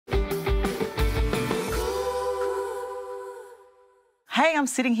Hey, I'm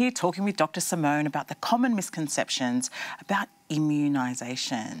sitting here talking with Dr. Simone about the common misconceptions about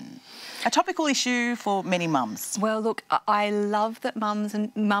immunisation. A topical issue for many mums. Well, look, I love that mums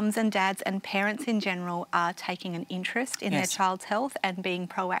and dads and parents in general are taking an interest in their child's health and being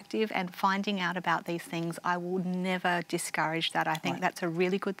proactive and finding out about these things. I will never discourage that. I think that's a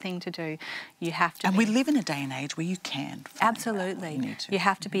really good thing to do. You have to. And we live in a day and age where you can. Absolutely. You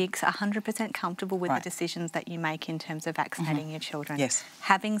have to be 100% comfortable with the decisions that you make in terms of vaccinating your children. Yes.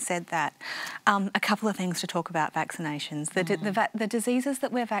 Having said that, a couple of things to talk about vaccinations. The diseases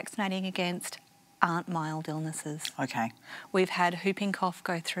that we're vaccinating against aren't mild illnesses. Okay. We've had whooping cough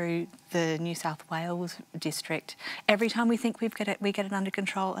go through the New South Wales district. Every time we think we get it under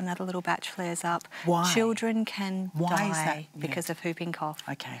control, another little batch flares up. Why? Children can die because of whooping cough.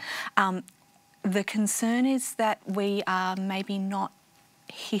 Okay. The concern is that we are maybe not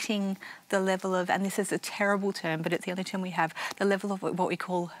hitting the level of, and this is a terrible term, but it's the only term we have, the level of what we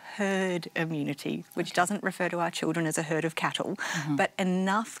call herd immunity, which doesn't refer to our children as a herd of cattle, but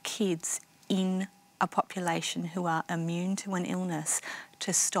enough kids in a population who are immune to an illness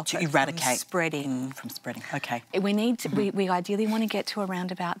to stop it eradicate from spreading. Okay. We need to, we ideally want to get to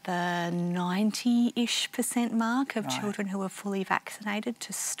around about the 90-ish% mark of children who are fully vaccinated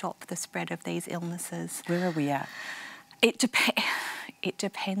to stop the spread of these illnesses. Where are we at? It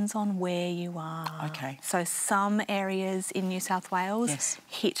depends on where you are. Okay. So some areas in New South Wales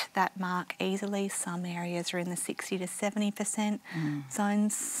hit that mark easily. Some areas are in the 60 to 70%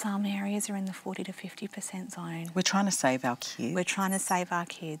 zone. Some areas are in the 40 to 50% zone. We're trying to save our kids. We're trying to save our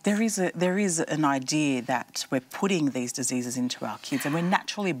kids. There is an idea that we're putting these diseases into our kids and we're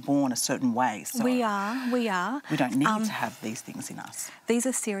naturally born a certain way. So we are. We don't need to have these things in us. These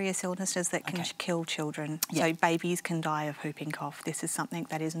are serious illnesses that can kill children. So babies can die of whooping cough. This is something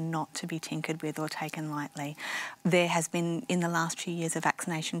that is not to be tinkered with or taken lightly. There has been, in the last few years, a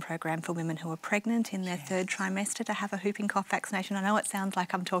vaccination program for women who are pregnant in their third trimester to have a whooping cough vaccination. I know it sounds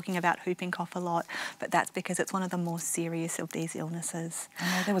like I'm talking about whooping cough a lot, but that's because it's one of the more serious of these illnesses. I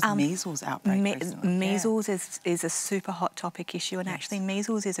know there was measles outbreak recently. Measles is a super hot topic issue, and actually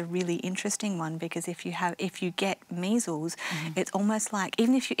measles is a really interesting one because if you get measles, it's almost like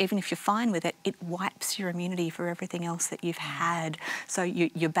even if you're fine with it, it wipes your immunity for everything else that you've had. So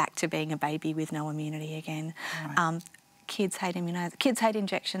you're back to being a baby with no immunity again. Kids hate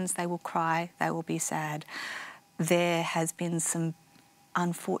injections. They will cry. They will be sad. There has been some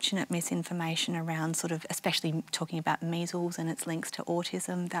unfortunate misinformation around especially talking about measles and its links to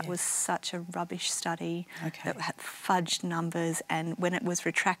autism. That was such a rubbish study that had fudged numbers, and when it was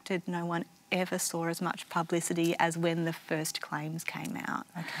retracted, no one ever saw as much publicity as when the first claims came out.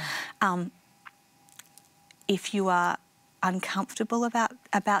 If you are uncomfortable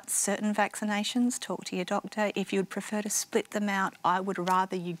about certain vaccinations, talk to your doctor. If you would prefer to split them out, I would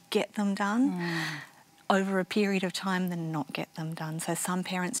rather you get them done over a period of time than not get them done. So some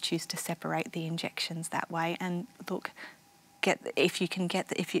parents choose to separate the injections that way. And look,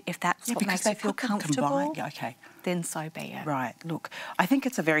 if that's what makes you feel comfortable, then so be it. Right. Look, I think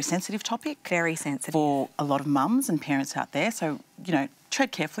it's a very sensitive topic. Very sensitive. For a lot of mums and parents out there. So,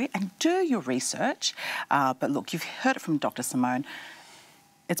 tread carefully and do your research. But look, you've heard it from Dr. Simone.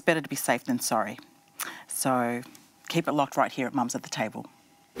 It's better to be safe than sorry. So keep it locked right here at Mums at the Table.